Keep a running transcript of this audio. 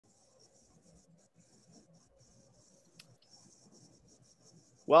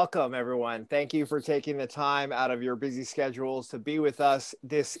Welcome, everyone. Thank you for taking the time out of your busy schedules to be with us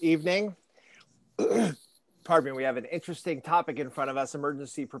this evening. Pardon me, we have an interesting topic in front of us,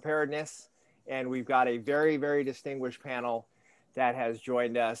 emergency preparedness, and we've got a very, very distinguished panel that has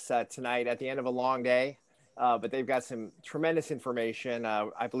joined us tonight at the end of a long day, but they've got some tremendous information.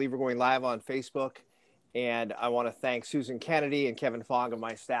 I believe we're going live on Facebook, and I want to thank Susan Kennedy and Kevin Fogg of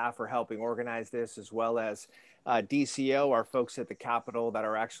my staff for helping organize this, as well as DCO, our folks at the Capitol that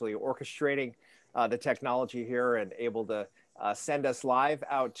are actually orchestrating the technology here and able to send us live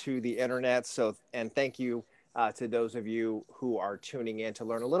out to the internet. So, and thank you to those of you who are tuning in to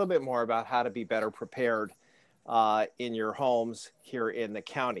learn a little bit more about how to be better prepared in your homes here in the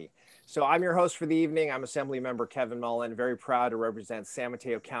county. So I'm your host for the evening. I'm Assembly Member Kevin Mullin, very proud to represent San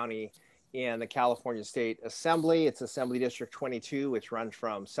Mateo County in the California State Assembly. It's Assembly District 22, which runs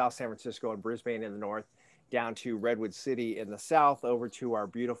from South San Francisco and Brisbane in the north, down to Redwood City in the south, over to our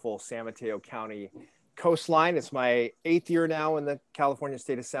beautiful San Mateo County coastline. It's my 8th year now in the California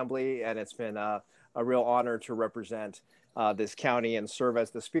State Assembly, and it's been a real honor to represent this county and serve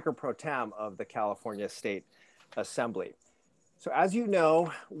as the Speaker Pro Tem of the California State Assembly. So as you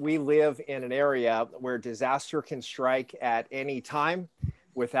know, we live in an area where disaster can strike at any time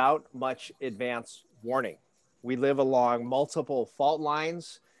without much advance warning. We live along multiple fault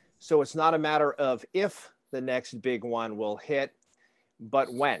lines, so it's not a matter of if the next big one will hit,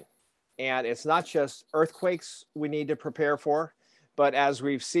 but when. And it's not just earthquakes we need to prepare for, but as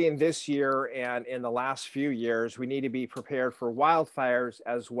we've seen this year and in the last few years, we need to be prepared for wildfires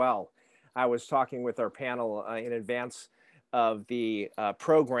as well. I was talking with our panel in advance of the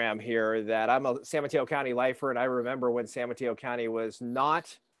program here that I'm a San Mateo County lifer, and I remember when San Mateo County was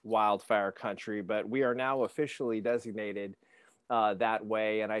not wildfire country, but we are now officially designated that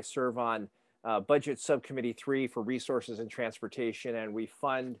way. And I serve on Budget Subcommittee 3 for Resources and Transportation, and we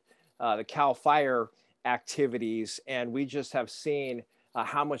fund the CAL FIRE activities. And we just have seen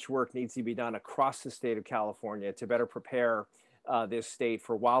how much work needs to be done across the state of California to better prepare this state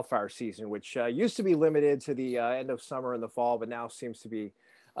for wildfire season, which used to be limited to the end of summer and the fall, but now seems to be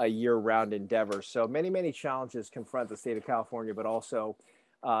a year-round endeavor. So many, many challenges confront the state of California, but also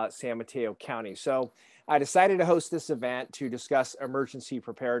San Mateo County. So I decided to host this event to discuss emergency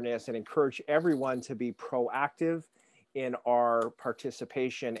preparedness and encourage everyone to be proactive in our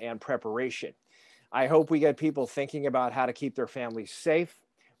participation and preparation. I hope we get people thinking about how to keep their families safe,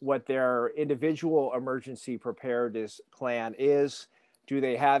 what their individual emergency preparedness plan is. Do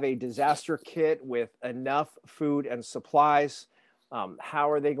they have a disaster kit with enough food and supplies? How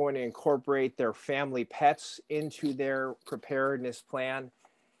are they going to incorporate their family pets into their preparedness plan?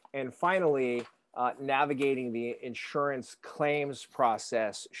 And finally, navigating the insurance claims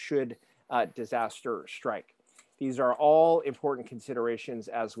process should disaster strike. These are all important considerations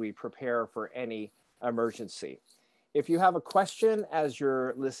as we prepare for any emergency. If you have a question as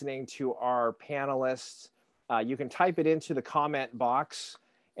you're listening to our panelists, you can type it into the comment box,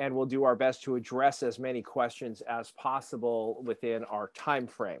 and we'll do our best to address as many questions as possible within our time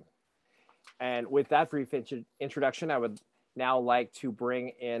frame. And with that brief introduction, I would now like to bring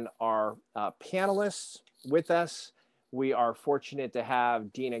in our panelists with us. We are fortunate to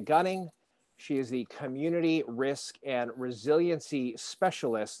have Dina Gunning. She is the Community Risk and Resiliency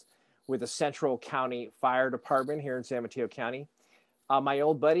Specialist with the Central County Fire Department here in San Mateo County. My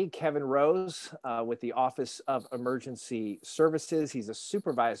old buddy, Kevin Rose, with the Office of Emergency Services. He's a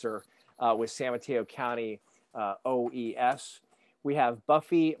supervisor with San Mateo County OES. We have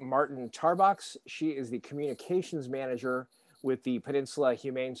Buffy Martin Tarbox. She is the Communications Manager with the Peninsula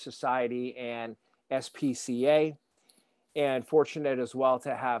Humane Society and SPCA. And fortunate as well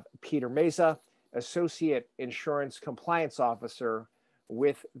to have Peter Meza, Associate Insurance Compliance Officer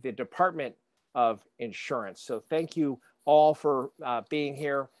with the Department of Insurance. So thank you all for being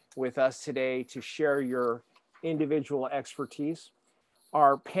here with us today to share your individual expertise.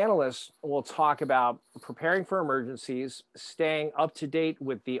 Our panelists will talk about preparing for emergencies, staying up to date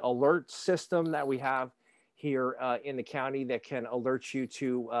with the alert system that we have here in the county that can alert you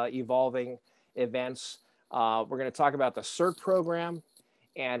to evolving events. We're going to talk about the CERT program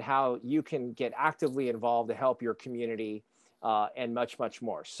and how you can get actively involved to help your community and much, much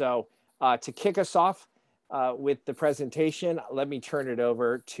more. So to kick us off with the presentation, let me turn it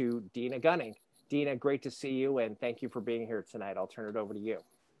over to Dina Gunning. Dina, great to see you, and thank you for being here tonight. I'll turn it over to you.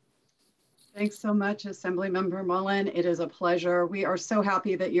 Thanks so much, Assemblymember Mullin. It is a pleasure. We are so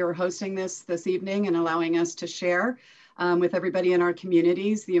happy that you're hosting this evening and allowing us to share with everybody in our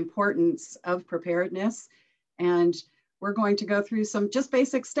communities the importance of preparedness. And we're going to go through some just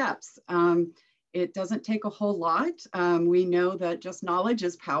basic steps. It doesn't take a whole lot. We know that just knowledge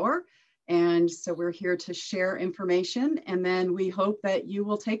is power. And so we're here to share information. And then we hope that you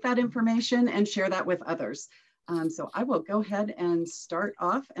will take that information and share that with others. So I will go ahead and start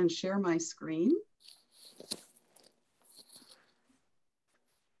off and share my screen.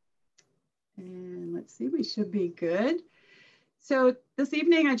 And let's see, we should be good. So this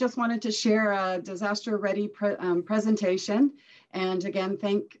evening, I just wanted to share a disaster-ready presentation. And again,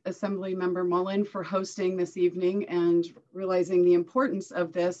 thank Assembly Member Mullin for hosting this evening and realizing the importance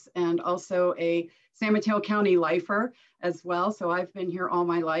of this, and also a San Mateo County lifer as well. So I've been here all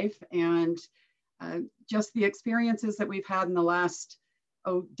my life, and just the experiences that we've had in the last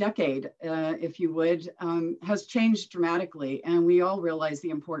decade, if you would, has changed dramatically. And we all realize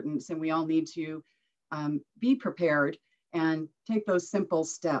the importance, and we all need to be prepared and take those simple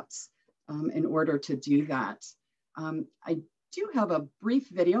steps in order to do that. I do have a brief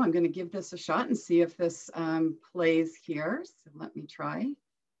video. I'm going to give this a shot and see if this plays here. So let me try.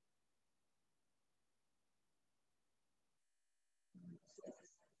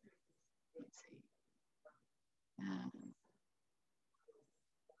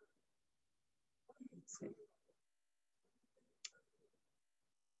 Let's see. Let's see.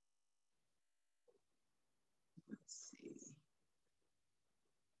 Let's see.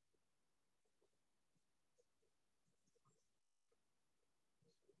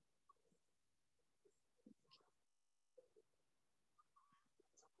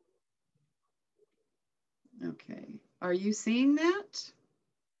 Okay, are you seeing that?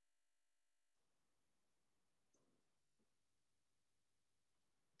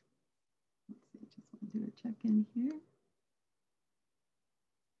 Let's see, just want to do a check in here.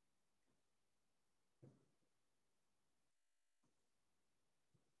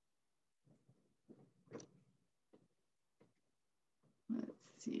 Let's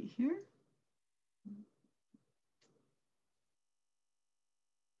see here.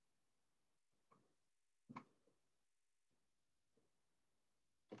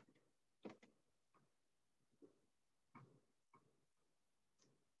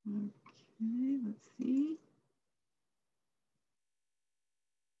 Okay, let's see.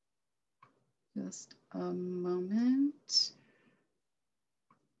 Just a moment.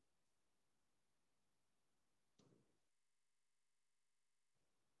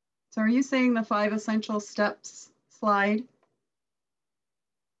 So are you saying the 5 essential steps slide?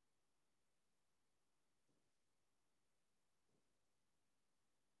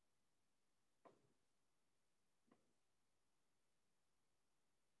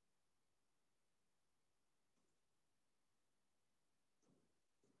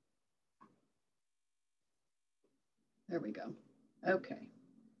 There we go. Okay.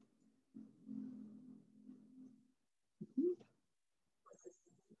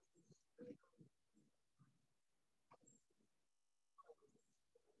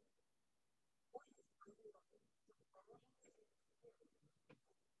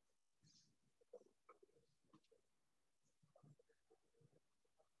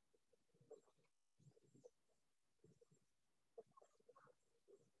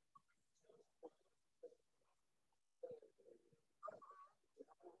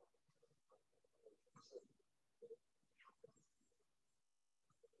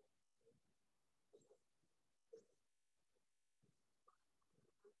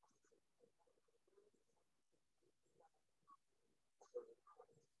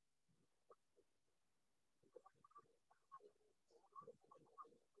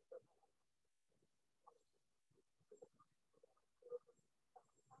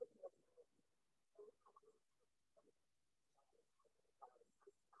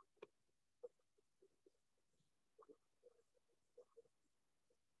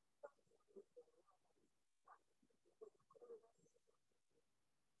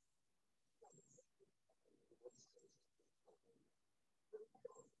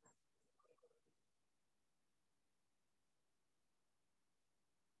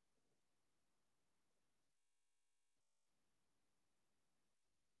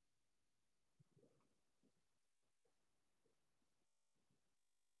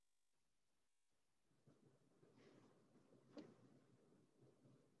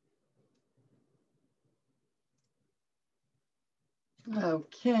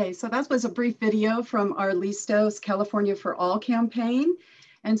 Okay, so that was a brief video from our Listos California for All campaign.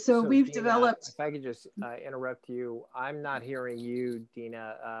 And so we've Dina, developed. if I could just interrupt you, I'm not hearing you,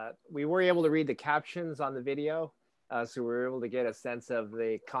 Dina. We were able to read the captions on the video, so we were able to get a sense of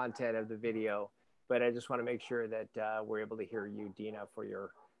the content of the video. But I just want to make sure that we're able to hear you, Dina, for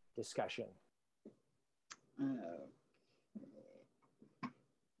your discussion. Mm.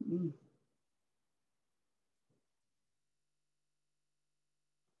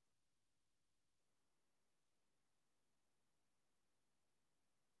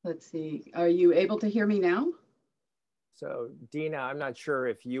 Let's see. Are you able to hear me now? So Dina, I'm not sure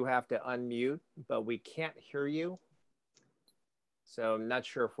if you have to unmute, but we can't hear you. So I'm not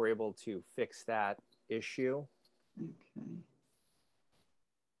sure if we're able to fix that issue. Okay.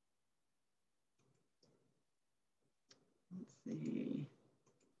 Let's see.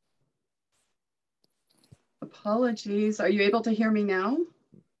 Apologies. Are you able to hear me now?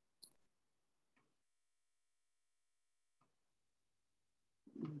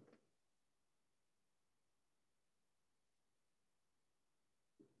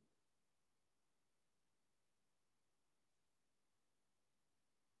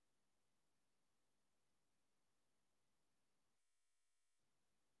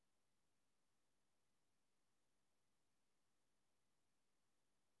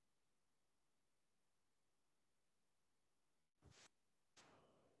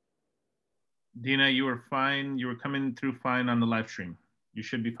 Dina, you were fine. You were coming through fine on the live stream. You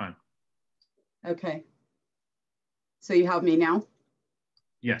should be fine. Okay. So you have me now?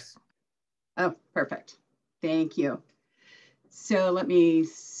 Yes. Oh, perfect. Thank you. So let me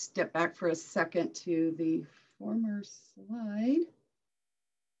step back for a second to the former slide.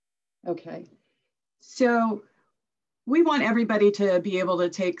 Okay. So we want everybody to be able to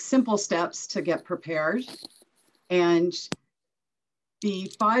take simple steps to get prepared. And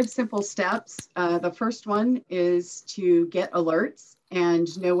the 5 simple steps, the first one is to get alerts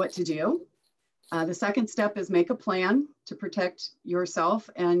and know what to do. The second step is make a plan to protect yourself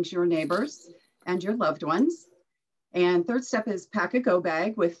and your neighbors and your loved ones. And third step is pack a go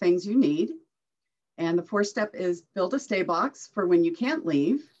bag with things you need. And the fourth step is build a stay box for when you can't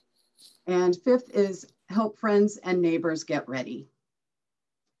leave. And fifth is help friends and neighbors get ready.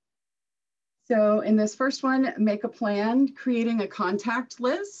 So in this first one, make a plan, creating a contact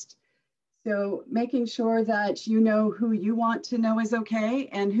list. So making sure that you know who you want to know is okay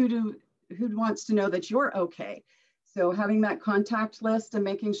and who wants to know that you're okay. So having that contact list and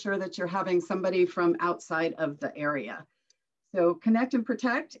making sure that you're having somebody from outside of the area. So connect and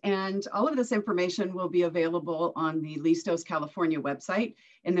protect, and all of this information will be available on the Listos California website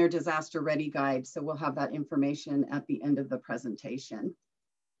in their disaster ready guide. So we'll have that information at the end of the presentation.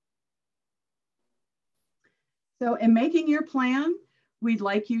 So in making your plan, we'd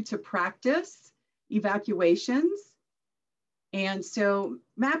like you to practice evacuations. And so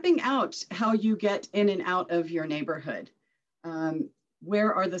mapping out how you get in and out of your neighborhood.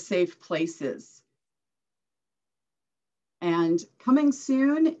 Where are the safe places? And coming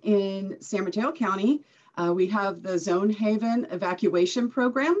soon in San Mateo County, we have the Zone Haven evacuation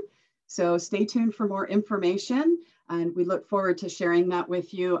program. So stay tuned for more information. And we look forward to sharing that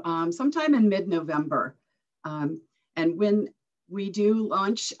with you sometime in mid-November. And when we do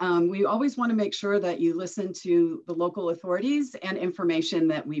launch, we always want to make sure that you listen to the local authorities and information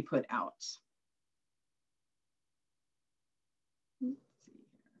that we put out.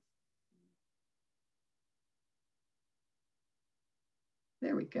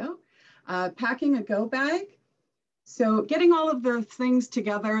 There we go. Packing a go bag. So getting all of the things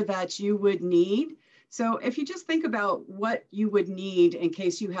together that you would need. So if you just think about what you would need in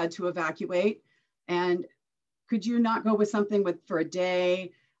case you had to evacuate, and could you not go with something for a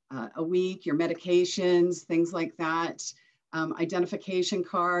day, a week, your medications, things like that, identification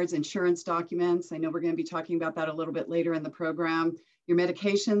cards, insurance documents. I know we're going to be talking about that a little bit later in the program. Your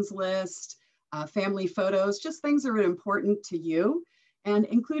medications list, family photos, just things that are important to you, and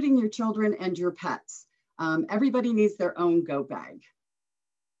including your children and your pets. Everybody needs their own go bag.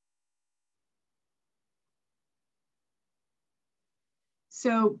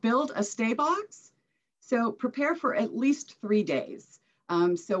 So build a stay box. So prepare for at least 3 days.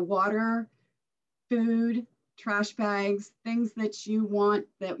 So water, food, trash bags, things that you want,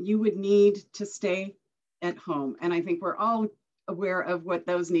 that you would need to stay at home. And I think we're all aware of what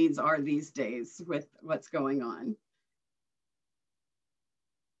those needs are these days with what's going on.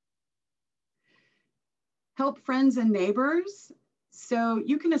 Help friends and neighbors. So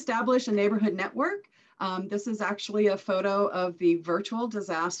you can establish a neighborhood network. This is actually a photo of the virtual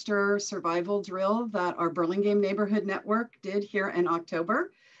disaster survival drill that our Burlingame Neighborhood Network did here in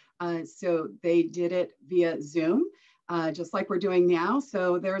October. So they did it via Zoom, just like we're doing now.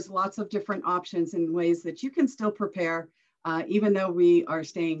 So there's lots of different options and ways that you can still prepare, even though we are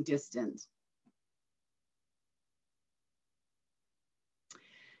staying distant.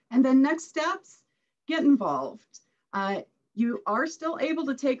 And then next steps, get involved. You are still able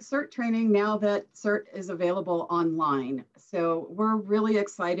to take CERT training now that CERT is available online. So we're really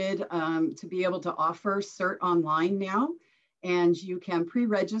excited to be able to offer CERT online now. And you can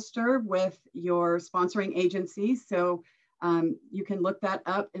pre-register with your sponsoring agency. So You can look that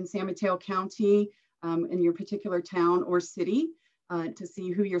up in San Mateo County in your particular town or city to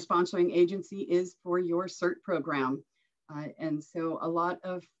see who your sponsoring agency is for your CERT program. And so a lot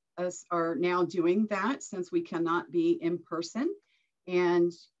of us are now doing that since we cannot be in person.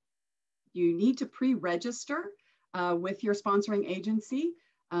 And you need to pre-register with your sponsoring agency.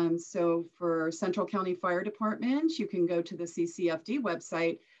 So for Central County Fire Department, you can go to the CCFD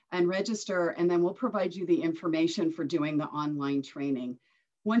website and register, and then we'll provide you the information for doing the online training.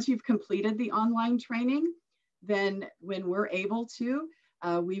 Once you've completed the online training, then when we're able to,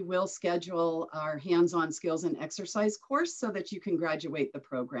 we will schedule our hands-on skills and exercise course so that you can graduate the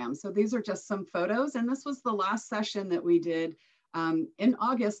program. So these are just some photos, and this was the last session that we did in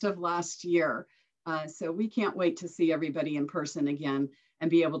August of last year. So we can't wait to see everybody in person again and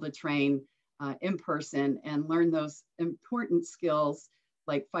be able to train in person and learn those important skills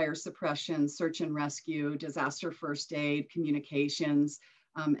like fire suppression, search and rescue, disaster first aid, communications.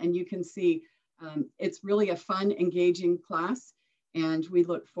 And you can see it's really a fun, engaging class. And we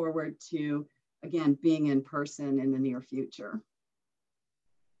look forward to, again, being in person in the near future.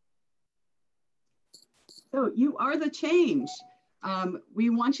 So you are the change. We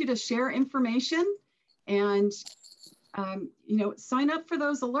want you to share information and sign up for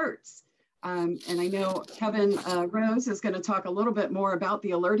those alerts. And I know Kevin Rose is going to talk a little bit more about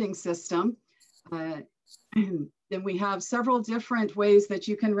the alerting system. Then we have several different ways that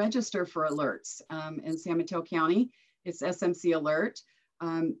you can register for alerts in San Mateo County. It's SMC Alert.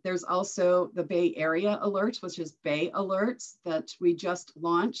 There's also the Bay Area Alerts, which is Bay Alerts that we just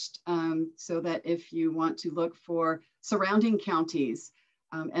launched, so that if you want to look for surrounding counties,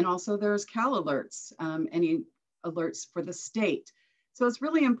 and also there's Cal Alerts, any alerts for the state. So it's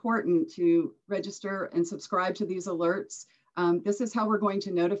really important to register and subscribe to these alerts. This is how we're going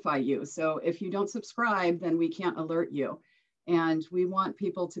to notify you. So if you don't subscribe, then we can't alert you. And we want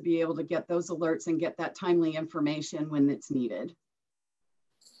people to be able to get those alerts and get that timely information when it's needed.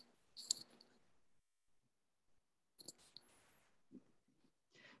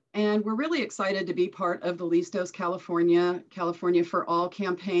 And we're really excited to be part of the Listos California for All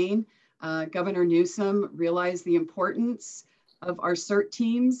campaign. Governor Newsom realized the importance of our CERT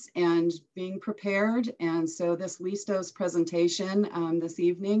teams and being prepared. And so this Listos presentation this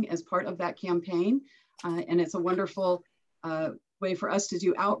evening is part of that campaign. And it's a wonderful way for us to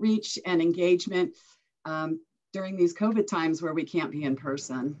do outreach and engagement during these COVID times where we can't be in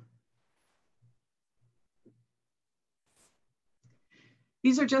person.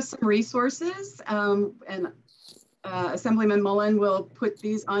 These are just some resources, and Assemblyman Mullin will put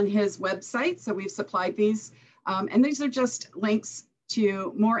these on his website. So we've supplied these, and these are just links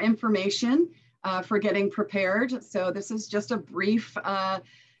to more information for getting prepared. So this is just a brief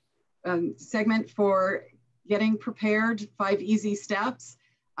segment for getting prepared, 5 easy steps.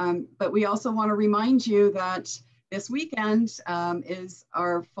 But we also want to remind you that this weekend is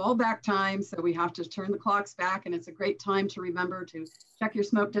our fallback time, so we have to turn the clocks back, and it's a great time to remember to check your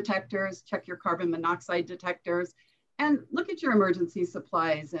smoke detectors, check your carbon monoxide detectors, and look at your emergency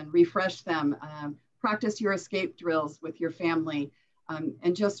supplies and refresh them. Practice your escape drills with your family,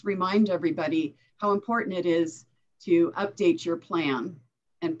 and just remind everybody how important it is to update your plan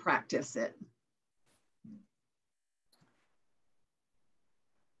and practice it.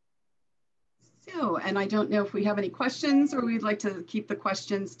 So, and I don't know if we have any questions or we'd like to keep the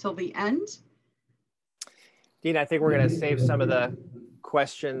questions till the end. Dean, I think we're going to save some of the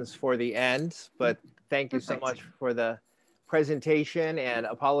questions for the end, but thank you so much for the presentation, and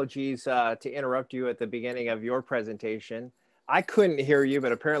apologies to interrupt you at the beginning of your presentation. I couldn't hear you,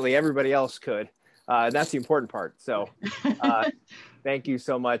 but apparently everybody else could. That's the important part. So thank you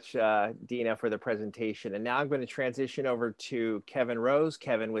so much, Dina, for the presentation. And now I'm going to transition over to Kevin Rose,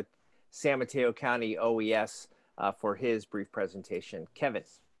 Kevin with San Mateo County OES for his brief presentation. Kevin.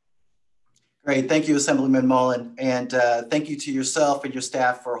 Great, thank you, Assemblyman Mullin, and thank you to yourself and your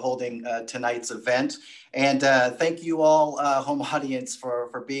staff for holding tonight's event. And thank you all, home audience,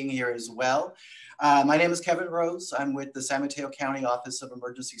 for being here as well. My name is Kevin Rose. I'm with the San Mateo County Office of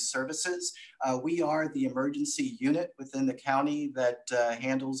Emergency Services. We are the emergency unit within the county that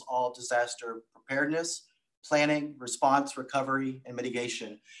handles all disaster preparedness, planning, response, recovery, and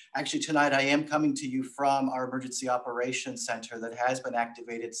mitigation. Actually, tonight I am coming to you from our Emergency Operations Center that has been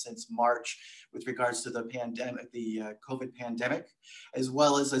activated since March with regards to the pandemic, the COVID pandemic, as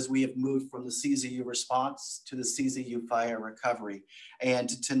well as we have moved from the CZU response to the CZU fire recovery. And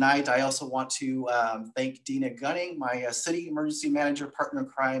tonight I also want to thank Dina Gunning, my city emergency manager, partner in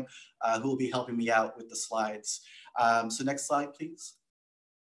crime, who will be helping me out with the slides. So next slide, please.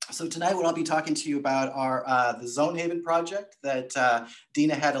 So tonight, what I'll be talking to you about are the Zone Haven project that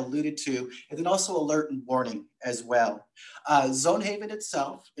Dina had alluded to, and then also alert and warning as well. Zone Haven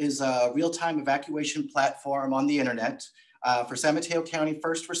itself is a real-time evacuation platform on the internet for San Mateo County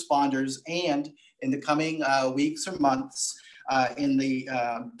first responders, and in the coming weeks or months, in the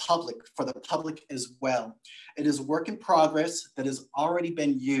for the public as well. It is a work in progress that has already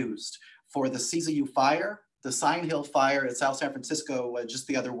been used for the CZU fire, the Sign Hill fire at South San Francisco just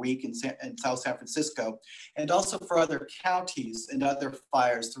the other week in South San Francisco, and also for other counties and other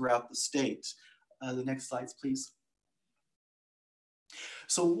fires throughout the state. The next slides, please.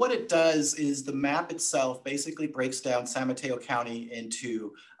 So what it does is the map itself basically breaks down San Mateo County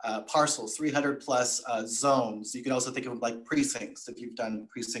into parcels, 300 plus zones. You can also think of them like precincts if you've done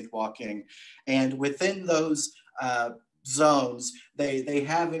precinct walking. And within those zones, they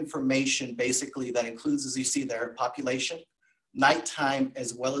have information basically that includes, as you see there, population, nighttime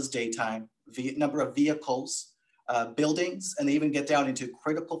as well as daytime, number of vehicles, buildings, and they even get down into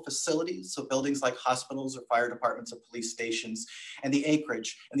critical facilities. So buildings like hospitals or fire departments or police stations, and the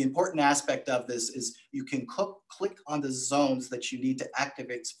acreage. And the important aspect of this is you can click on the zones that you need to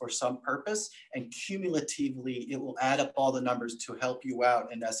activate for some purpose, and cumulatively, it will add up all the numbers to help you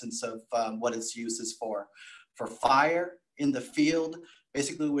out in essence of what its use is for. For fire in the field,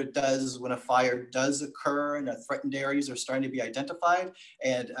 basically what it does is when a fire does occur and threatened areas are starting to be identified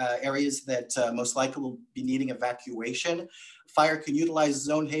and areas that most likely will be needing evacuation, fire can utilize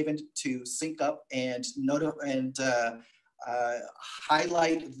Zone Haven to sync up and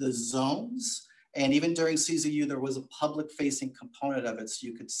highlight the zones. And even during CZU, there was a public facing component of it. So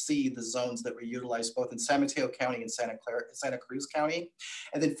you could see the zones that were utilized both in San Mateo County and Santa Cruz County.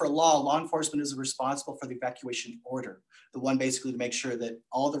 And then for law enforcement is responsible for the evacuation order, the one basically to make sure that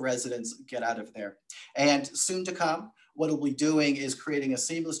all the residents get out of there. And soon to come, what we'll be doing is creating a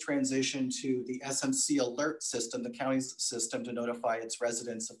seamless transition to the SMC alert system, the county's system, to notify its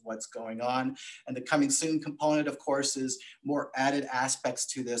residents of what's going on. And the coming soon component, of course, is more added aspects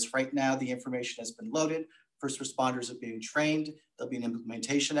to this. Right now, the information has been loaded. First responders are being trained. There'll be an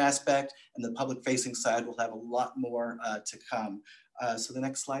implementation aspect, and the public facing side will have a lot more to come. So the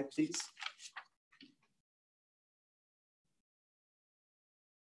next slide, please.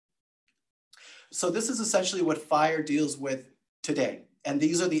 So this is essentially what fire deals with today. And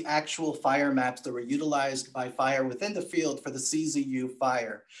these are the actual fire maps that were utilized by fire within the field for the CZU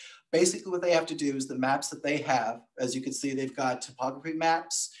fire. Basically what they have to do is the maps that they have, as you can see, they've got topography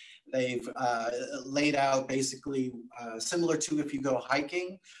maps. They've laid out basically similar to if you go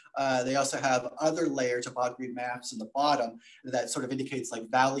hiking. They also have other layer topography maps in the bottom that sort of indicates like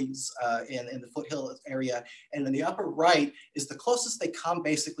valleys in the foothill area. And in the upper right is the closest they come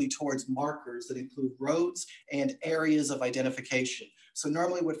basically towards markers that include roads and areas of identification. So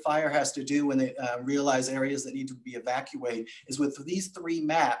normally what fire has to do when they realize areas that need to be evacuated is with these three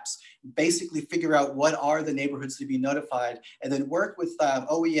maps, basically figure out what are the neighborhoods to be notified, and then work with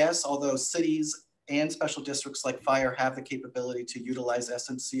OES, although cities and special districts like fire have the capability to utilize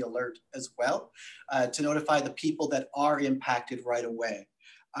SMC alert as well to notify the people that are impacted right away.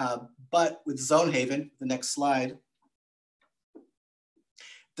 But with Zone Haven, the next slide,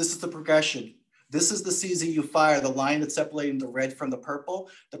 this is the progression. This is the CZU fire, the line that's separating the red from the purple.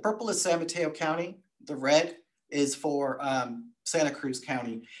 The purple is San Mateo County. The red is for Santa Cruz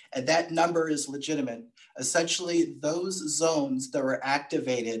County. And that number is legitimate. Essentially, those zones that were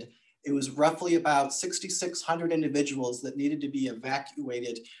activated, it was roughly about 6,600 individuals that needed to be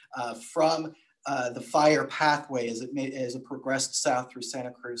evacuated from the fire pathway as it progressed south through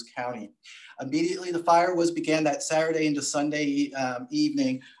Santa Cruz County. Immediately, the fire began that Saturday into Sunday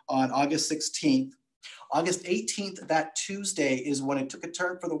evening on August 16th. August 18th, that Tuesday, is when it took a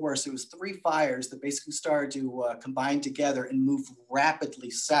turn for the worse. It was three fires that basically started to combine together and move rapidly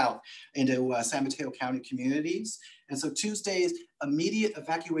south into San Mateo County communities. And so Tuesday's immediate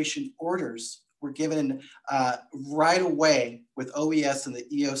evacuation orders were given right away with OES and the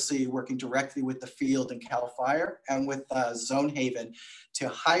EOC working directly with the field and CAL FIRE and with Zone Haven to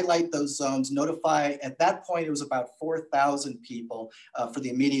highlight those zones, notify, at that point, it was about 4,000 people for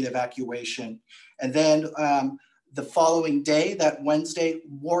the immediate evacuation. And then the following day, that Wednesday,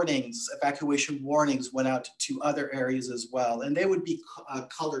 evacuation warnings went out to other areas as well. And they would be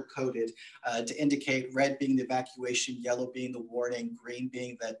color coded to indicate red being the evacuation, yellow being the warning, green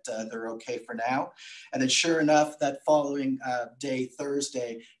being that they're okay for now. And then sure enough, that following day,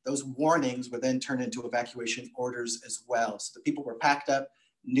 Thursday, those warnings were then turned into evacuation orders as well. So the people were packed up,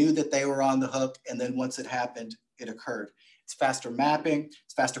 knew that they were on the hook, and then once it happened, it occurred. It's very It's faster mapping,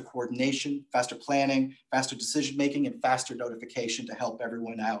 it's faster coordination, faster planning, faster decision-making, and faster notification to help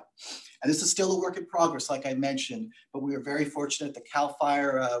everyone out. And this is still a work in progress, like I mentioned, but we are very fortunate that CAL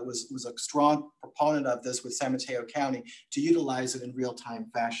FIRE was a strong proponent of this with San Mateo County to utilize it in real-time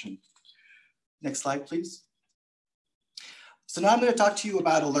fashion. Next slide, please. So now I'm going to talk to you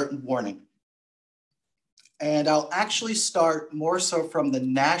about alert and warning. And I'll actually start more so from the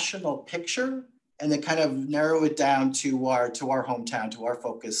national picture and then kind of narrow it down to our hometown, to our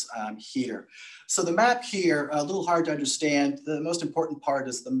focus here. So the map here, a little hard to understand. The most important part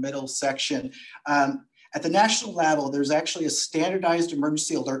is the middle section. At the national level, there's actually a standardized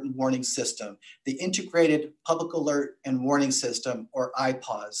emergency alert and warning system, the Integrated Public Alert and Warning System, or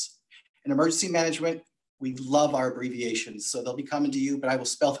IPAWS. In emergency management, we love our abbreviations, so they'll be coming to you, but I will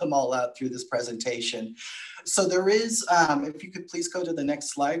spell them all out through this presentation. So there is, if you could please go to the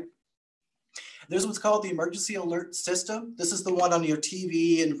next slide. There's what's called the Emergency Alert System. This is the one on your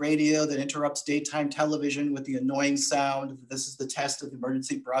TV and radio that interrupts daytime television with the annoying sound. This is the test of the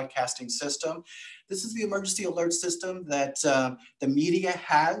emergency broadcasting system. This is the emergency alert system that the media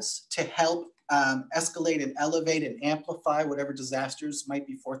has to help escalate and elevate and amplify whatever disasters might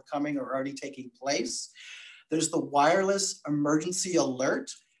be forthcoming or already taking place. There's the wireless emergency alert.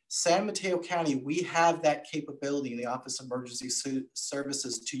 San Mateo County, we have that capability in the Office of Emergency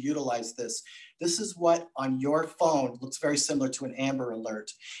Services to utilize this. This is what on your phone looks very similar to an Amber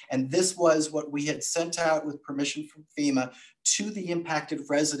Alert. And this was what we had sent out with permission from FEMA to the impacted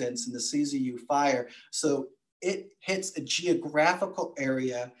residents in the CZU fire. So it hits a geographical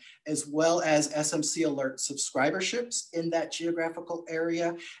area as well as SMC Alert subscriberships in that geographical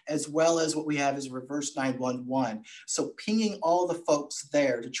area, as well as what we have is reverse 911. So pinging all the folks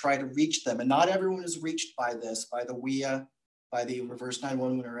there to try to reach them. And not everyone is reached by this, by the WIA, by the reverse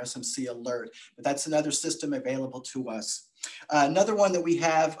 911 or SMC Alert, but that's another system available to us. Another one that we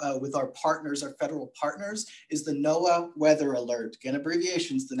have with our partners, our federal partners, is the NOAA Weather Alert. Again,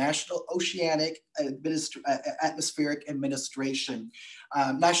 abbreviations, the National Oceanic Atmospheric Administration,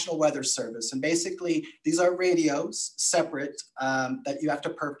 National Weather Service. And basically, these are radios separate that you have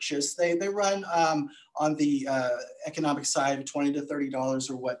to purchase. They run on the economic side of $20 to $30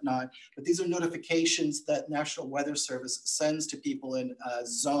 or whatnot. But these are notifications that National Weather Service sends to people in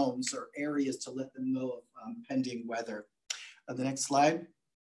zones or areas to let them know of pending weather. The next slide.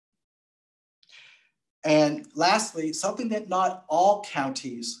 And lastly, something that not all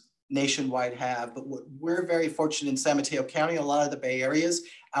counties nationwide have, but what we're very fortunate in San Mateo County, a lot of the Bay Areas,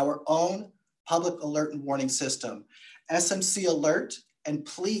 our own public alert and warning system, SMC Alert. And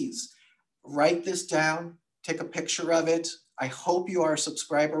please write this down, take a picture of it. I hope you are a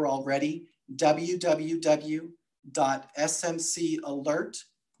subscriber already.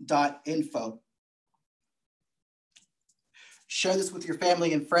 www.smcalert.info. Share this with your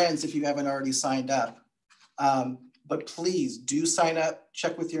family and friends if you haven't already signed up. But please do sign up,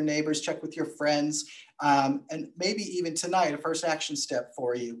 check with your neighbors, check with your friends, and maybe even tonight, a first action step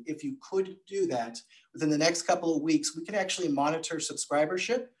for you. If you could do that within the next couple of weeks, we can actually monitor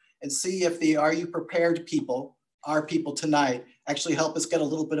subscribership and see if the Are You Prepared people, our people tonight, actually help us get a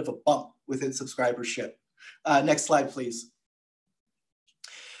little bit of a bump within subscribership. Next slide, please.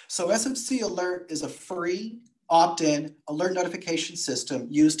 So SMC Alert is a free opt-in alert notification system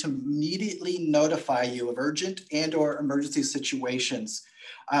used to immediately notify you of urgent and or emergency situations.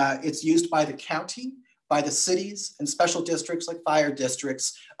 It's used by the county, by the cities and special districts like fire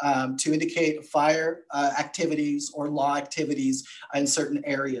districts to indicate fire activities or law activities in certain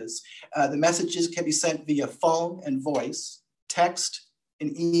areas. The messages can be sent via phone and voice, text,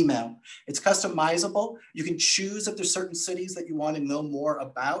 and email. It's customizable. You can choose if there's certain cities that you want to know more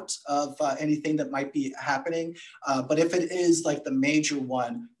about of anything that might be happening. But if it is like the major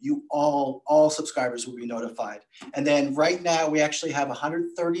one, you all subscribers will be notified. And then right now we actually have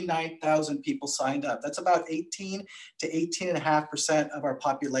 139,000 people signed up. That's about 18 to 18.5% of our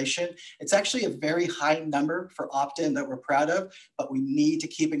population. It's actually a very high number for opt-in that we're proud of, but we need to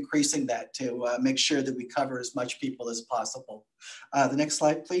keep increasing that to make sure that we cover as much people as possible. The next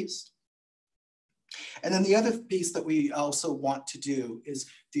slide, please. And then the other piece that we also want to do is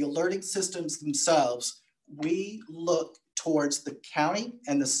the alerting systems themselves. We look towards the county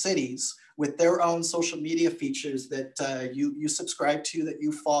and the cities with their own social media features that you subscribe to, that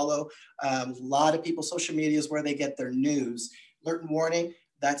you follow. A lot of people's social media is where they get their news. Alert and warning,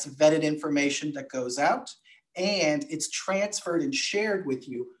 that's vetted information that goes out, and it's transferred and shared with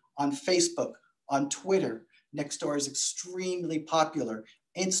you on Facebook, on Twitter. Nextdoor is extremely popular.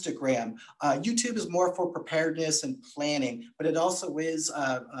 Instagram. YouTube is more for preparedness and planning, but it also is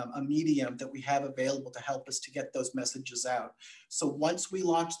a medium that we have available to help us to get those messages out. So once we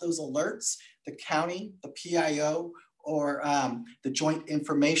launch those alerts, the county, the PIO, or the Joint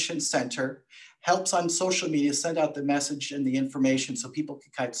Information Center helps on social media send out the message and the information so people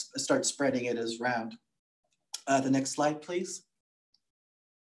can kind of start spreading it as round. The next slide, please.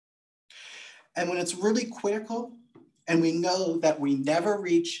 And when it's really critical, and we know that we never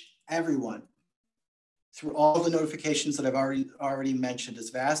reach everyone through all the notifications that I've already mentioned,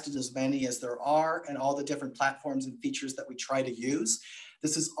 as vast and as many as there are, and all the different platforms and features that we try to use.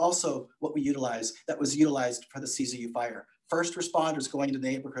 This is also what we utilize, that was utilized for the CZU fire. First responders going to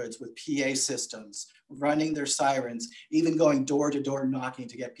neighborhoods with PA systems, running their sirens, even going door to door knocking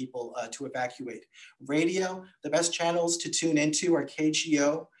to get people to evacuate. Radio, the best channels to tune into are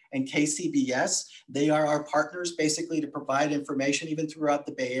KGO and KCBS. They are our partners basically to provide information even throughout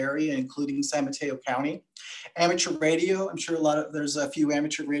the Bay Area, including San Mateo County. Amateur radio, I'm sure there's a few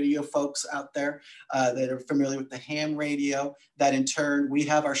amateur radio folks out there that are familiar with the ham radio, that in turn, we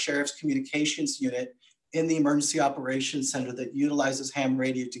have our Sheriff's Communications Unit in the Emergency Operations Center that utilizes ham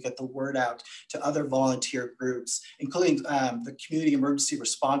radio to get the word out to other volunteer groups, including the community emergency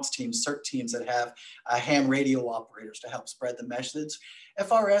response teams, CERT teams that have ham radio operators to help spread the message.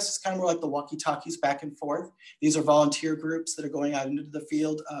 FRS is kind of more like the walkie-talkies back and forth. These are volunteer groups that are going out into the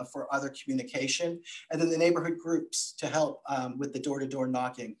field for other communication. And then the neighborhood groups to help with the door-to-door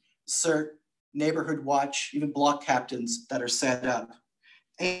knocking. CERT, neighborhood watch, even block captains that are set up.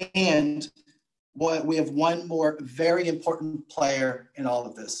 And we have one more very important player in all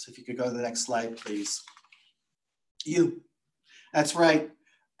of this. If you could go to the next slide, please. You, that's right.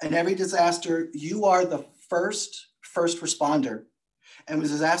 In every disaster, you are the first responder. And when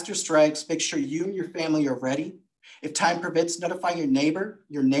disaster strikes, make sure you and your family are ready. If time permits, notify your neighbor,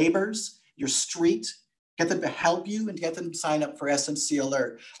 your neighbors, your street, get them to help you and get them to sign up for SMC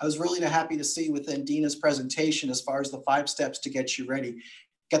Alert. I was really happy to see within Dina's presentation as far as the 5 steps to get you ready.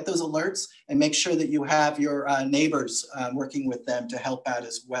 Get those alerts and make sure that you have your neighbors working with them to help out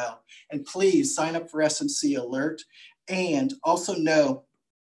as well. And please sign up for SMC Alert. And also know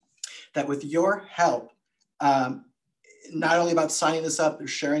that with your help, not only about signing this up or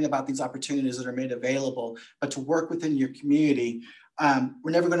sharing about these opportunities that are made available, but to work within your community.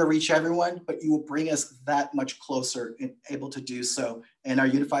 We're never going to reach everyone, but you will bring us that much closer and able to do so. And our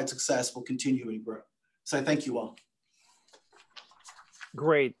unified success will continue and grow. So I thank you all.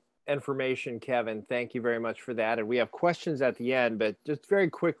 Great information, Kevin. Thank you very much for that. And we have questions at the end, but just very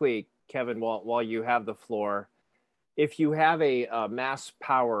quickly, Kevin, while you have the floor, if you have a mass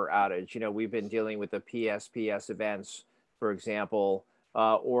power outage, we've been dealing with the PSPS events, for example,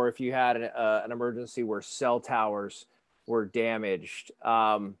 or if you had an emergency where cell towers were damaged,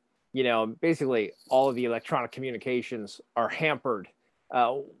 basically all of the electronic communications are hampered.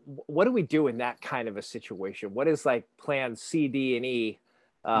 What do we do in that kind of a situation? What is like plan C, D, and E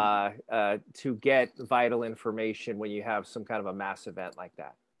to get vital information when you have some kind of a mass event like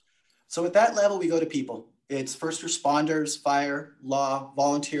that? So at that level, we go to people. It's first responders, fire, law,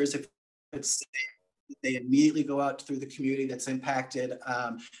 volunteers. If it's they immediately go out through the community that's impacted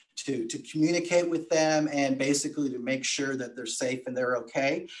to communicate with them and basically to make sure that they're safe and they're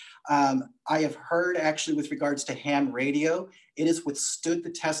okay. I have heard actually with regards to ham radio, it has withstood the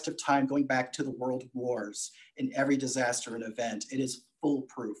test of time going back to the world wars in every disaster and event. It is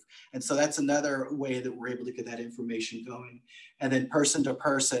foolproof. And so that's another way that we're able to get that information going. And then person to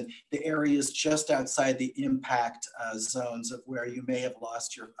person, the areas just outside the impact zones of where you may have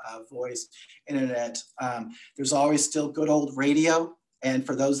lost your voice, internet. There's always still good old radio. And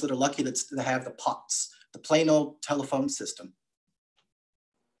for those that are lucky to have the POTS, the plain old telephone system.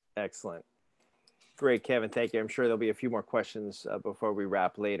 Excellent. Great, Kevin. Thank you. I'm sure there'll be a few more questions before we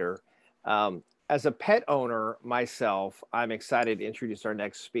wrap later. As a pet owner myself, I'm excited to introduce our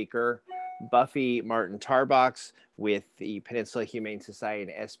next speaker, Buffy Martin Tarbox with the Peninsula Humane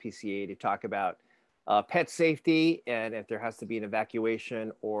Society and SPCA to talk about pet safety and if there has to be an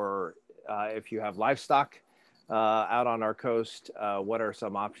evacuation or if you have livestock out on our coast, what are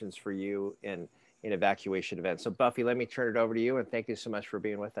some options for you in evacuation events? So Buffy, let me turn it over to you and thank you so much for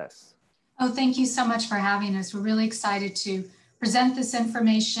being with us. Oh, thank you so much for having us. We're really excited to present this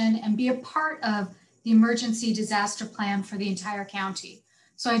information and be a part of the emergency disaster plan for the entire county.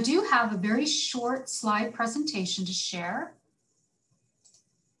 So I do have a very short slide presentation to share.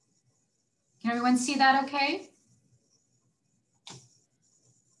 Can everyone see that okay?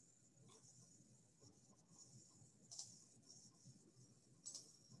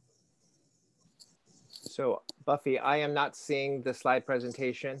 So Buffy, I am not seeing the slide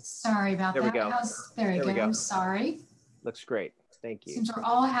presentation. Sorry about that. There we go. There we go. go. Sorry. Looks great. Thank you. Seems we're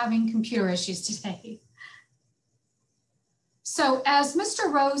all having computer issues today. So as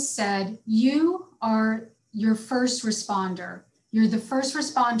Mr. Rose said, you are your first responder. You're the first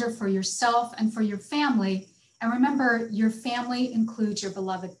responder for yourself and for your family. And remember, your family includes your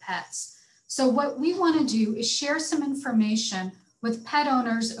beloved pets. So what we want to do is share some information with pet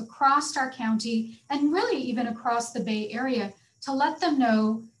owners across our county and really even across the Bay Area to let them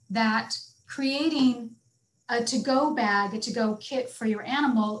know that creating a to-go bag, a to-go kit for your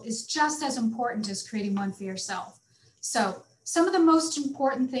animal is just as important as creating one for yourself. So some of the most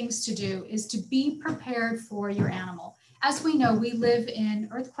important things to do is to be prepared for your animal. As we know, we live in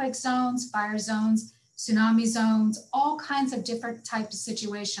earthquake zones, fire zones, tsunami zones, all kinds of different types of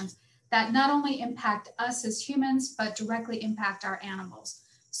situations that not only impact us as humans, but directly impact our animals.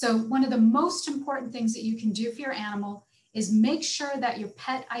 So one of the most important things that you can do for your animal is make sure that your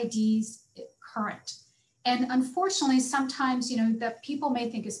pet ID's current. And unfortunately, sometimes, that people may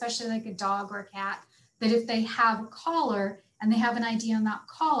think, especially like a dog or a cat, that if they have a collar and they have an ID on that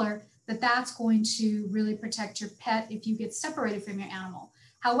collar, that's going to really protect your pet if you get separated from your animal.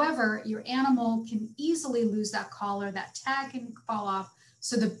 However, your animal can easily lose that collar, that tag can fall off.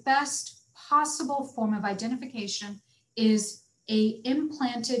 So the best possible form of identification is a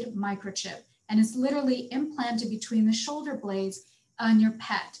implanted microchip. And it's literally implanted between the shoulder blades on your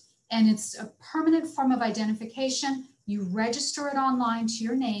pet. And it's a permanent form of identification. You register it online to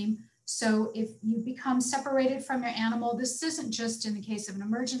your name. So if you become separated from your animal, this isn't just in the case of an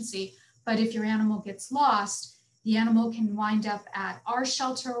emergency, but if your animal gets lost, the animal can wind up at our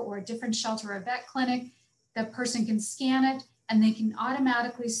shelter or a different shelter or a vet clinic. That person can scan it and they can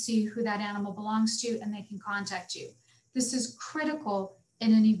automatically see who that animal belongs to and they can contact you. This is critical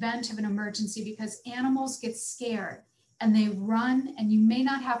in an event of an emergency because animals get scared and they run, and you may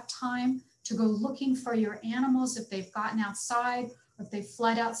not have time to go looking for your animals if they've gotten outside or if they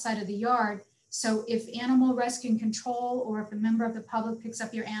fled outside of the yard. So if animal rescue and control or if a member of the public picks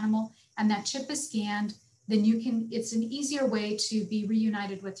up your animal and that chip is scanned, then it's an easier way to be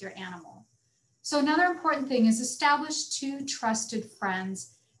reunited with your animal. So another important thing is establish 2 trusted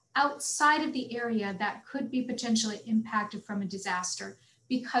friends outside of the area that could be potentially impacted from a disaster.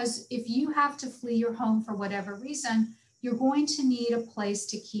 Because if you have to flee your home for whatever reason, you're going to need a place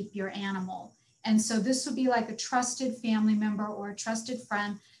to keep your animal. And so this would be like a trusted family member or a trusted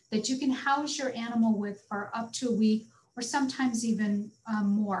friend that you can house your animal with for up to a week or sometimes even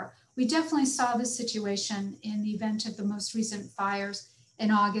more. We definitely saw this situation in the event of the most recent fires in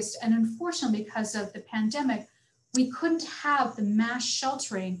August. And unfortunately, because of the pandemic, we couldn't have the mass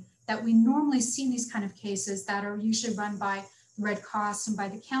sheltering that we normally see in these kind of cases that are usually run by the Red Cross and by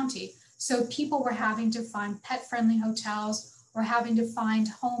the county. So people were having to find pet-friendly hotels or having to find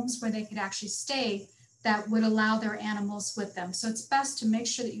homes where they could actually stay that would allow their animals with them. So it's best to make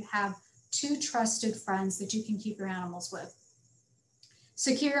sure that you have 2 trusted friends that you can keep your animals with.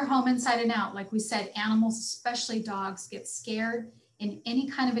 Secure your home inside and out. Like we said, animals, especially dogs, get scared in any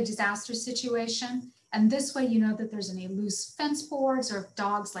kind of a disaster situation. And this way, you know that there's any loose fence boards or if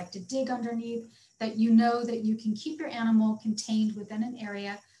dogs like to dig underneath, that you know that you can keep your animal contained within an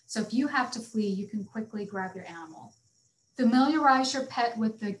area. So if you have to flee, you can quickly grab your animal. Familiarize your pet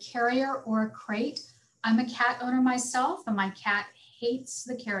with the carrier or a crate. I'm a cat owner myself, and my cat hates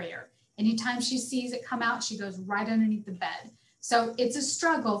the carrier. Anytime she sees it come out, she goes right underneath the bed. So it's a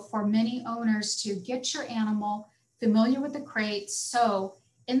struggle for many owners to get your animal familiar with the crate. So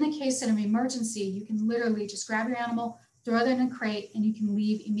in the case of an emergency, you can literally just grab your animal, throw it in a crate, and you can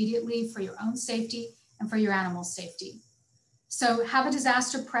leave immediately for your own safety and for your animal's safety. So have a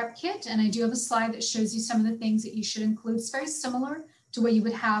disaster prep kit, and I do have a slide that shows you some of the things that you should include. It's very similar to what you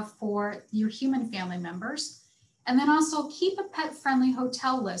would have for your human family members. And then also keep a pet-friendly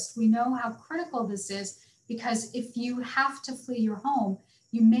hotel list. We know how critical this is because if you have to flee your home,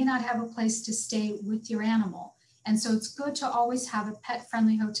 you may not have a place to stay with your animal. And so it's good to always have a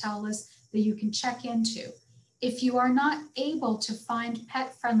pet-friendly hotel list that you can check into. If you are not able to find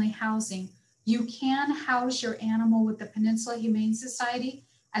pet-friendly housing, you can house your animal with the Peninsula Humane Society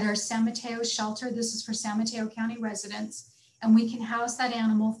at our San Mateo shelter. This is for San Mateo County residents, and we can house that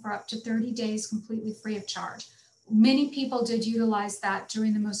animal for up to 30 days completely free of charge. Many people did utilize that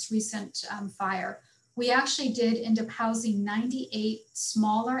during the most recent fire. We actually did end up housing 98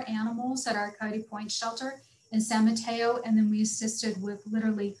 smaller animals at our Coyote Point shelter in San Mateo, and then we assisted with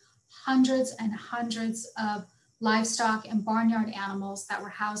literally hundreds and hundreds of livestock and barnyard animals that were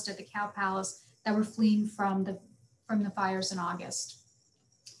housed at the Cow Palace that were fleeing from the fires in August.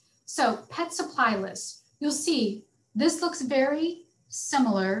 So pet supply list. you'll see this looks very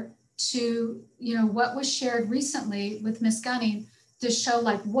similar to, you know, what was shared recently with Ms. Gunning to show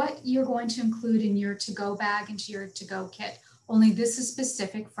like what you're going to include in your to-go bag into your to-go kit. Only this is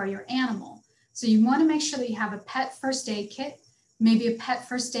specific for your animal. So you want to make sure that you have a pet first aid kit, maybe a pet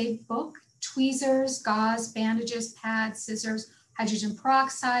first aid book, tweezers, gauze, bandages, pads, scissors, hydrogen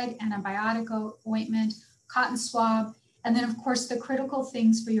peroxide, antibiotic ointment, cotton swab, and then of course the critical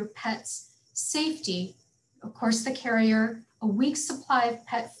things for your pet's safety. Of course, the carrier, a week's supply of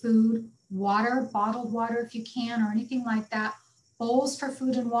pet food, water, bottled water if you can, or anything like that, bowls for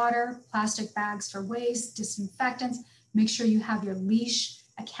food and water, plastic bags for waste, disinfectants. Make sure you have your leash,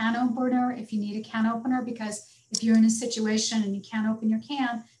 a can opener if you need a can opener, because if you're in a situation and you can't open your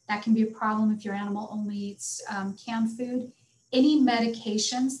can, that can be a problem if your animal only eats canned food. Any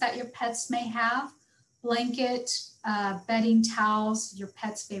medications that your pets may have, blanket, bedding, towels, your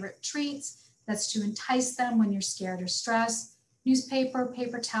pet's favorite treats, that's to entice them when you're scared or stressed, newspaper,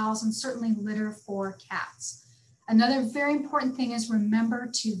 paper towels, and certainly litter for cats. Another very important thing is remember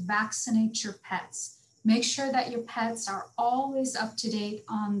to vaccinate your pets. Make sure that your pets are always up to date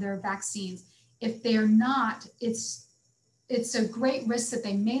on their vaccines. If they're not, it's a great risk that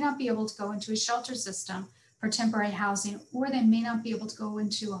they may not be able to go into a shelter system for temporary housing, or they may not be able to go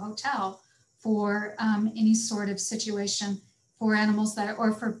into a hotel for any sort of situation for animals that,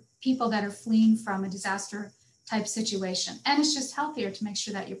 or for people that are fleeing from a disaster type situation. And it's just healthier to make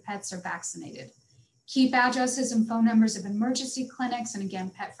sure that your pets are vaccinated. Keep addresses and phone numbers of emergency clinics and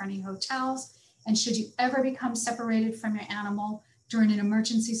again, pet-friendly hotels. And should you ever become separated from your animal during an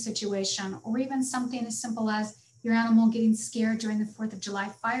emergency situation, or even something as simple as your animal getting scared during the 4th of July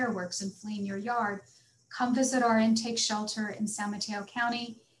fireworks and fleeing your yard, come visit our intake shelter in San Mateo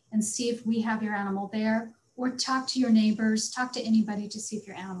County and see if we have your animal there, or talk to your neighbors, talk to anybody to see if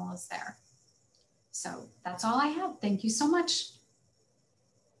your animal is there. So that's all I have. Thank you so much.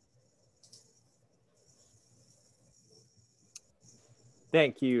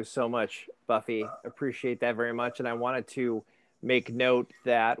 Thank you so much, Buffy. Appreciate that very much. And I wanted to make note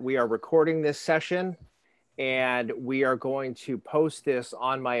that we are recording this session and we are going to post this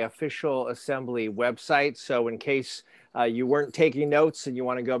on my official Assembly website. So in case you weren't taking notes and you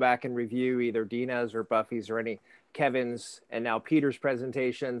want to go back and review either Dina's or Buffy's or any Kevin's and now Peter's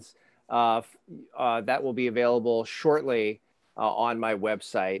presentations, that will be available shortly on my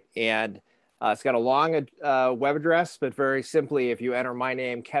website. And it's got a long web address, but very simply, if you enter my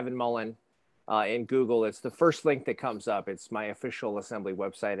name, Kevin Mullin, in Google, it's the first link that comes up. It's my official Assembly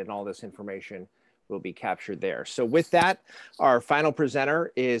website, and all this information will be captured there. So with that, our final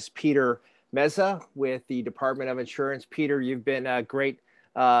presenter is Peter Meza with the Department of Insurance. Peter, you've been great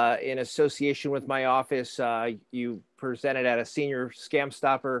in association with my office. You presented at a senior Scam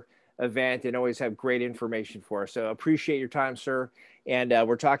Stopper event and always have great information for us. So appreciate your time, sir. And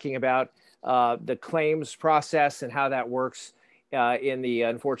we're talking about the claims process and how that works in the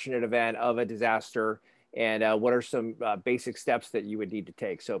unfortunate event of a disaster, and what are some basic steps that you would need to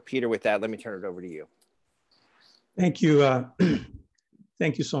take. So Peter, with that, let me turn it over to you. Thank you.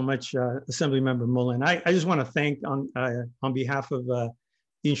 Thank you so much, Assemblymember Mullin. I just want to thank on behalf of the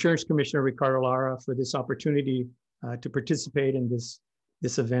Insurance Commissioner, Ricardo Lara, for this opportunity to participate in this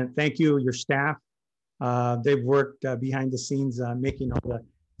event. Thank you, your staff. They've worked behind the scenes making all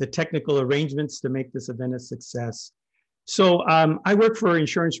the technical arrangements to make this event a success. So I work for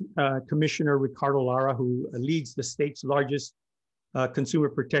Insurance Commissioner Ricardo Lara, who leads the state's largest consumer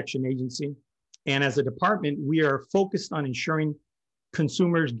protection agency. And as a department, we are focused on ensuring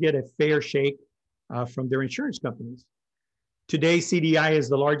consumers get a fair shake from their insurance companies. Today, CDI is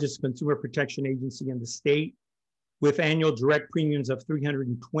the largest consumer protection agency in the state, with annual direct premiums of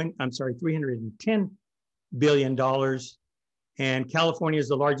 $310 billion. And California is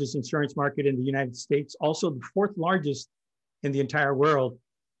the largest insurance market in the United States, also the 4th largest in the entire world.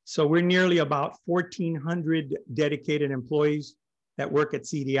 So we're nearly about 1,400 dedicated employees that work at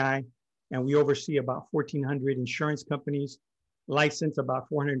CDI, and we oversee about 1,400 insurance companies, license about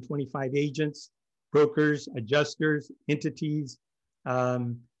 425 agents, brokers, adjusters, entities.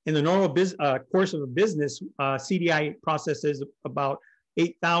 In the normal course of a business, CDI processes about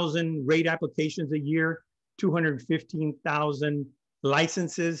 8,000 rate applications a year, 215,000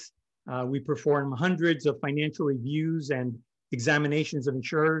 licenses. We perform hundreds of financial reviews and examinations of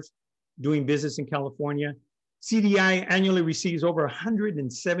insurers doing business in California. CDI annually receives over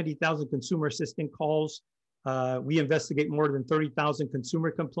 170,000 consumer assistant calls. We investigate more than 30,000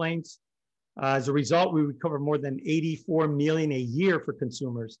 consumer complaints. As a result, we recover more than $84 million a year for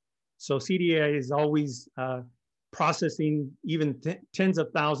consumers. So CDI is always processing even tens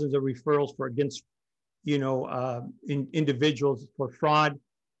of thousands of referrals individuals for fraud.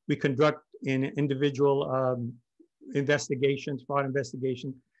 We conduct individual investigations, fraud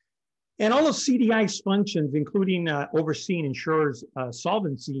investigations. And all of CDI's functions, including overseeing insurers'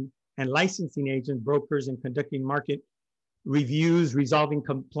 solvency and licensing agents, brokers, and conducting market reviews, resolving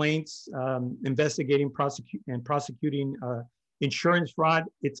complaints, investigating, prosecuting insurance fraud.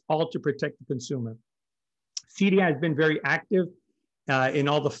 It's all to protect the consumer. CDI has been very active in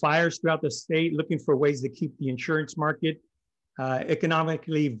all the fires throughout the state, looking for ways to keep the insurance market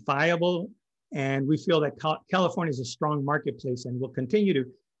economically viable. And we feel that California is a strong marketplace and will continue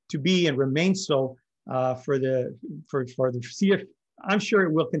to be and remain so for the CF. I'm sure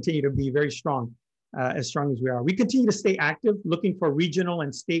it will continue to be very strong, as strong as we are. We continue to stay active, looking for regional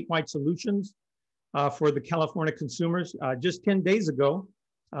and statewide solutions for the California consumers. Just 10 days ago,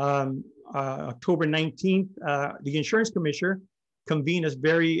 October 19th, the Insurance Commissioner convened a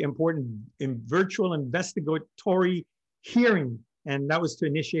very important virtual investigatory hearing, and that was to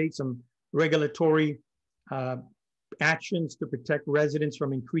initiate some regulatory actions to protect residents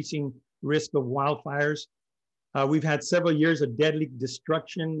from increasing risk of wildfires. We've had several years of deadly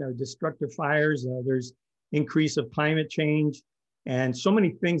destruction, destructive fires. There's increase of climate change and so many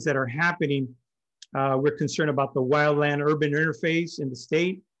things that are happening. We're concerned about the wildland-urban interface in the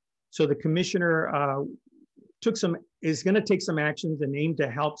state. So the commissioner is going to take some actions and aim to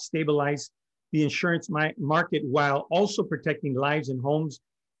help stabilize the insurance market while also protecting lives and homes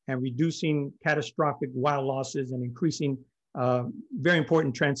and reducing catastrophic wild losses and increasing very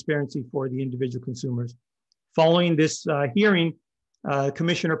important transparency for the individual consumers. Following this hearing,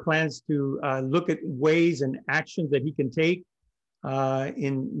 Commissioner plans to look at ways and actions that he can take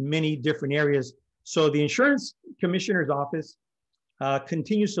in many different areas. So the Insurance Commissioner's Office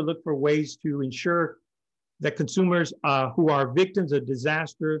continues to look for ways to ensure that consumers who are victims of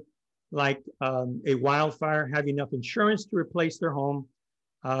disaster, like a wildfire, have enough insurance to replace their home.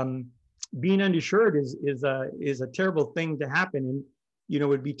 Being uninsured is a terrible thing to happen, and it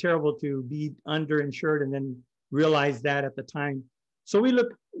would be terrible to be underinsured and then realize that at the time. So we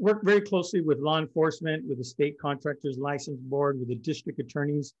work very closely with law enforcement, with the state contractors license board, with the district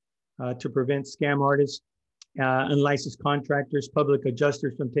attorneys to prevent scam artists, unlicensed contractors, public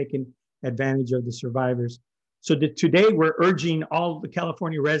adjusters from taking advantage of the survivors. So today we're urging all the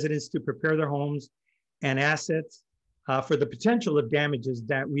California residents to prepare their homes and assets for the potential of damages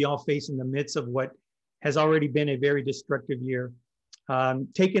that we all face in the midst of what has already been a very destructive year.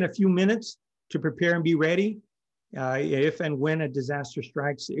 Taking a few minutes to prepare and be ready. If and when a disaster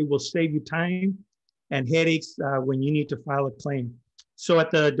strikes, it will save you time and headaches when you need to file a claim. So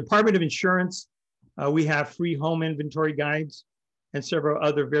at the Department of Insurance, we have free home inventory guides and several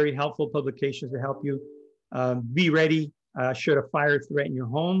other very helpful publications to help you be ready should a fire threaten your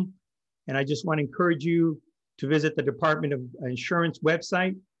home. And I just want to encourage you to visit the Department of Insurance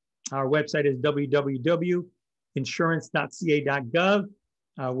website. Our website is www.insurance.ca.gov.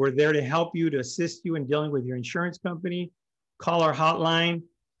 We're there to help you, to assist you in dealing with your insurance company. Call our hotline.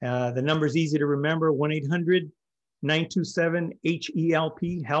 The number is easy to remember,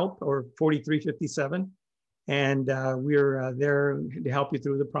 1-800-927-HELP, HELP, or 4357. And we're there to help you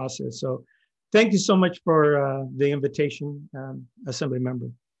through the process. So thank you so much for the invitation, Assembly Member.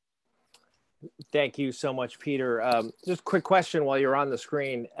 Thank you so much, Peter. Just a quick question while you're on the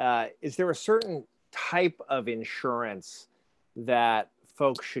screen. Is there a certain type of insurance that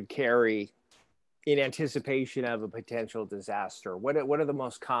folks should carry in anticipation of a potential disaster? What are the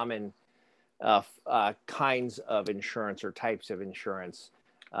most common kinds of insurance or types of insurance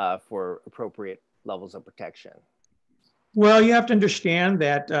for appropriate levels of protection? Well, you have to understand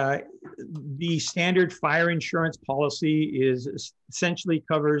that the standard fire insurance policy essentially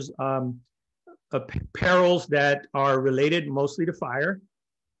covers perils that are related mostly to fire.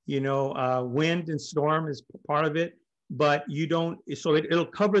 Wind and storm is part of it, but you don't. So it'll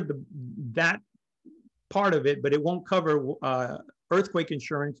cover that part of it, but it won't cover earthquake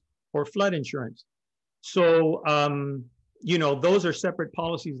insurance or flood insurance. So those are separate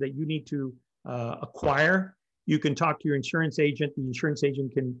policies that you need to acquire. You can talk to your insurance agent. The insurance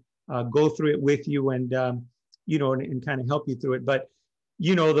agent can go through it with you and and kind of help you through it. But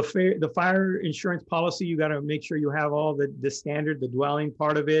the fire insurance policy, you got to make sure you have all the standard, the dwelling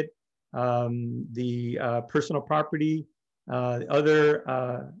part of it, the personal property, other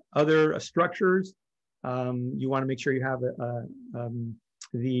structures. You want to make sure you have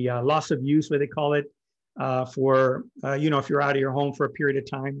the loss of use, what they call it, for if you're out of your home for a period of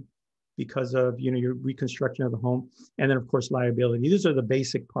time because of your reconstruction of the home, and then of course liability. These are the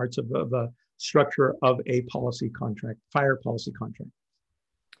basic parts of a structure of a policy contract, fire policy contract.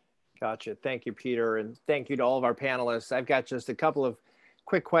 Gotcha. Thank you, Peter. And thank you to all of our panelists. I've got just a couple of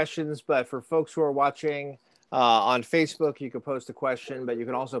quick questions, but for folks who are watching on Facebook, you can post a question, but you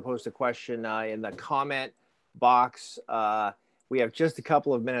can also post a question in the comment box. We have just a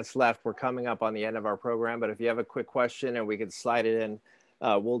couple of minutes left. We're coming up on the end of our program, but if you have a quick question and we can slide it in,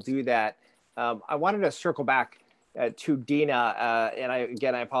 we'll do that. I wanted to circle back to Dina, and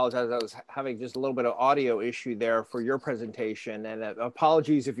I apologize. I was having just a little bit of audio issue there for your presentation, and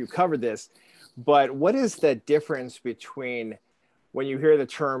apologies if you covered this, but what is the difference between when you hear the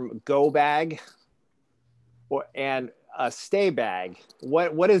term go bag and a stay bag?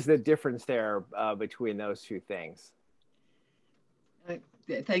 What is the difference there between those two things?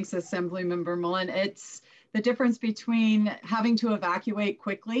 Thanks, Assemblymember Mullin. It's the difference between having to evacuate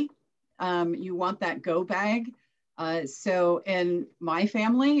quickly. You want that go bag. So in my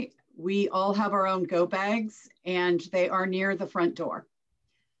family, we all have our own go bags and they are near the front door.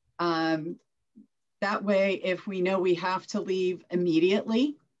 That way, if we know we have to leave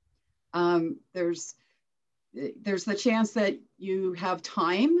immediately, there's the chance that you have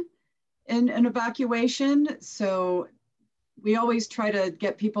time in an evacuation. So we always try to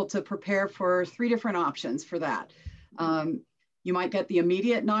get people to prepare for 3 different options for that. You might get the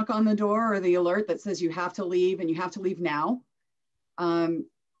immediate knock on the door or the alert that says you have to leave and you have to leave now.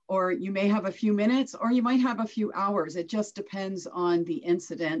 Or you may have a few minutes or you might have a few hours. It just depends on the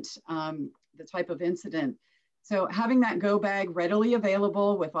incident, the type of incident. So having that go bag readily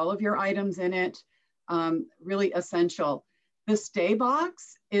available with all of your items in it, really essential. The stay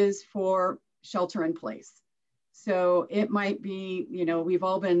box is for shelter in place. So it might be, we've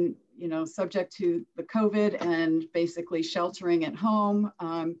all been, subject to the COVID and basically sheltering at home.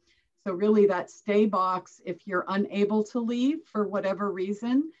 So really that stay box, if you're unable to leave for whatever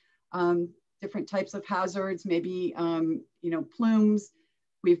reason, different types of hazards, maybe, plumes.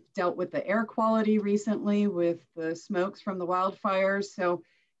 We've dealt with the air quality recently with the smokes from the wildfires. So,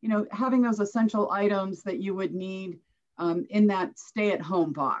 having those essential items that you would need in that stay at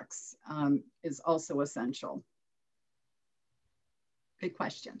home box is also essential. Good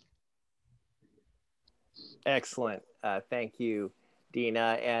question. Excellent. Thank you,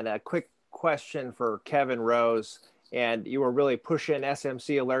 Dina. And a quick question for Kevin Rose. And you were really pushing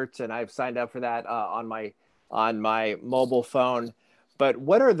SMC alerts, and I've signed up for that on my mobile phone. But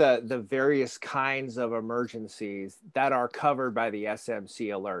what are the various kinds of emergencies that are covered by the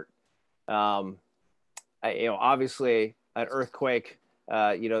SMC alert? Obviously an earthquake,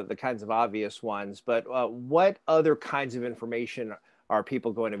 the kinds of obvious ones. But what other kinds of information are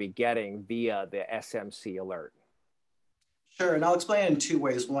people going to be getting via the SMC alert? Sure, and I'll explain in 2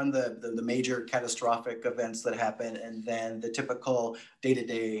 ways. One, the major catastrophic events that happen, and then the typical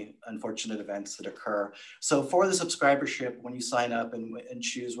day-to-day unfortunate events that occur. So for the subscribership, when you sign up and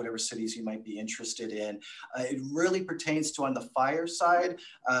choose whatever cities you might be interested in, it really pertains to on the fire side,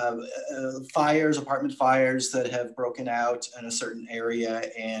 fires, apartment fires that have broken out in a certain area,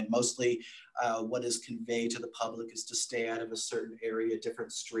 and mostly what is conveyed to the public is to stay out of a certain area,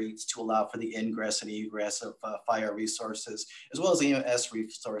 different streets, to allow for the ingress and egress of fire resources, as well as EMS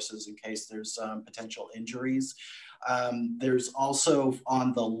resources in case there's potential injuries. There's also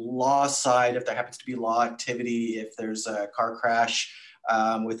on the law side, if there happens to be law activity, if there's a car crash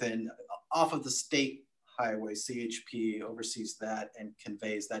off of the state highway, CHP oversees that and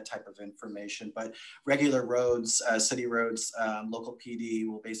conveys that type of information. But regular roads, city roads, local PD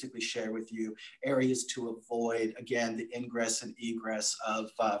will basically share with you areas to avoid, again, the ingress and egress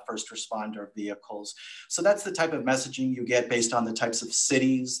of first responder vehicles. So that's the type of messaging you get based on the types of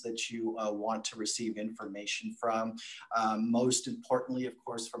cities that you want to receive information from. Most importantly, of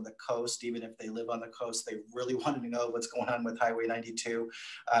course, from the coast. Even if they live on the coast, they really want to know what's going on with Highway 92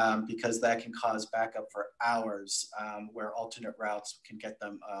 because that can cause backup for hours where alternate routes can get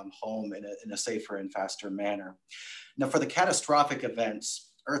them home in a safer and faster manner. Now for the catastrophic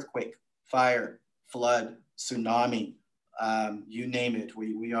events, earthquake, fire, flood, tsunami, you name it.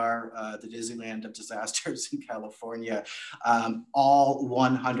 We are the Disneyland of disasters in California. All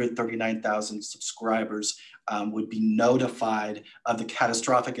 139,000 subscribers would be notified of the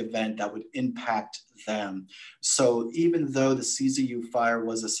catastrophic event that would impact them. So even though the CZU fire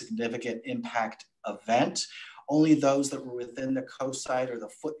was a significant impact event, only those that were within the coast side or the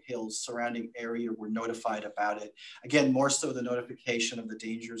foothills surrounding area were notified about it. Again, more so the notification of the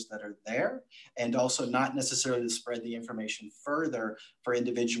dangers that are there, and also not necessarily to spread the information further for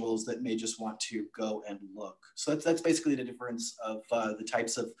individuals that may just want to go and look. So that's basically the difference of the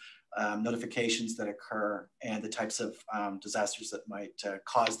types of notifications that occur and the types of disasters that might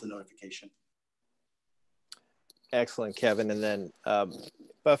cause the notification. Excellent, Kevin. And then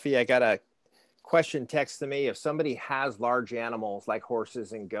Buffy, I got a question text to me. If somebody has large animals like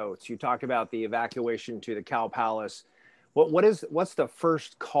horses and goats, you talk about the evacuation to the cow palace. What's the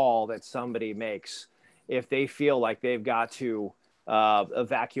first call that somebody makes if they feel like they've got to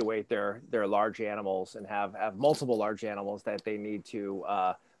evacuate their large animals and have multiple large animals that they need to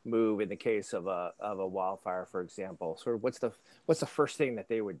move in the case of a wildfire, for example? So what's the first thing that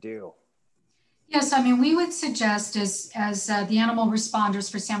they would do? Yes, I mean, we would suggest as the animal responders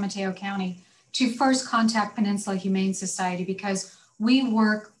for San Mateo County to first contact Peninsula Humane Society, because we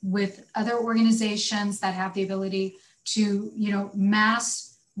work with other organizations that have the ability to,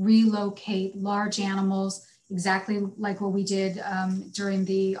 mass relocate large animals, exactly like what we did during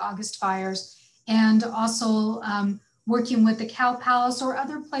the August fires, and also working with the Cow Palace or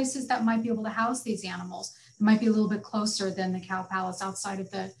other places that might be able to house these animals. It might be a little bit closer than the Cow Palace outside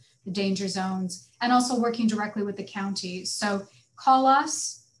of the danger zones, and also working directly with the county. So call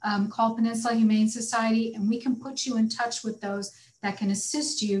us, call Peninsula Humane Society, and we can put you in touch with those that can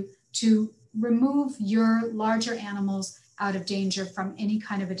assist you to remove your larger animals out of danger from any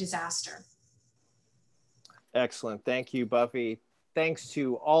kind of a disaster. Excellent. Thank you, Buffy. Thanks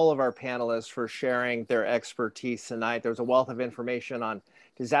to all of our panelists for sharing their expertise tonight. There's a wealth of information on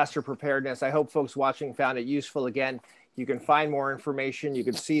disaster preparedness. I hope folks watching found it useful. Again, you can find more information. You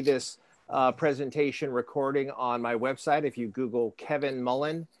can see this presentation recording on my website if you Google Kevin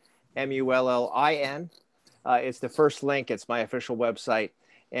Mullin, Mullin. It's the first link. It's my official website.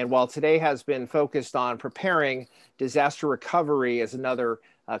 And while today has been focused on preparing, disaster recovery is another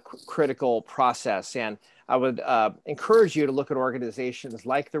critical process. And I would encourage you to look at organizations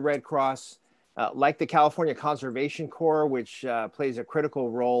like the Red Cross, like the California Conservation Corps, which plays a critical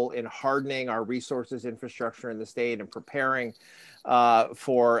role in hardening our resources infrastructure in the state and preparing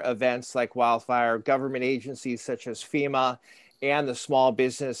for events like wildfire, government agencies such as FEMA, and the Small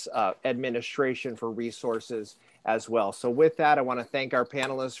Business Administration for resources as well. So with that, I want to thank our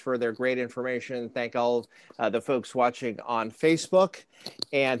panelists for their great information. Thank all of the folks watching on Facebook,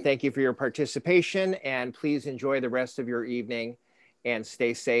 and thank you for your participation, and please enjoy the rest of your evening and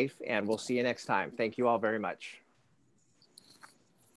stay safe, and we'll see you next time. Thank you all very much.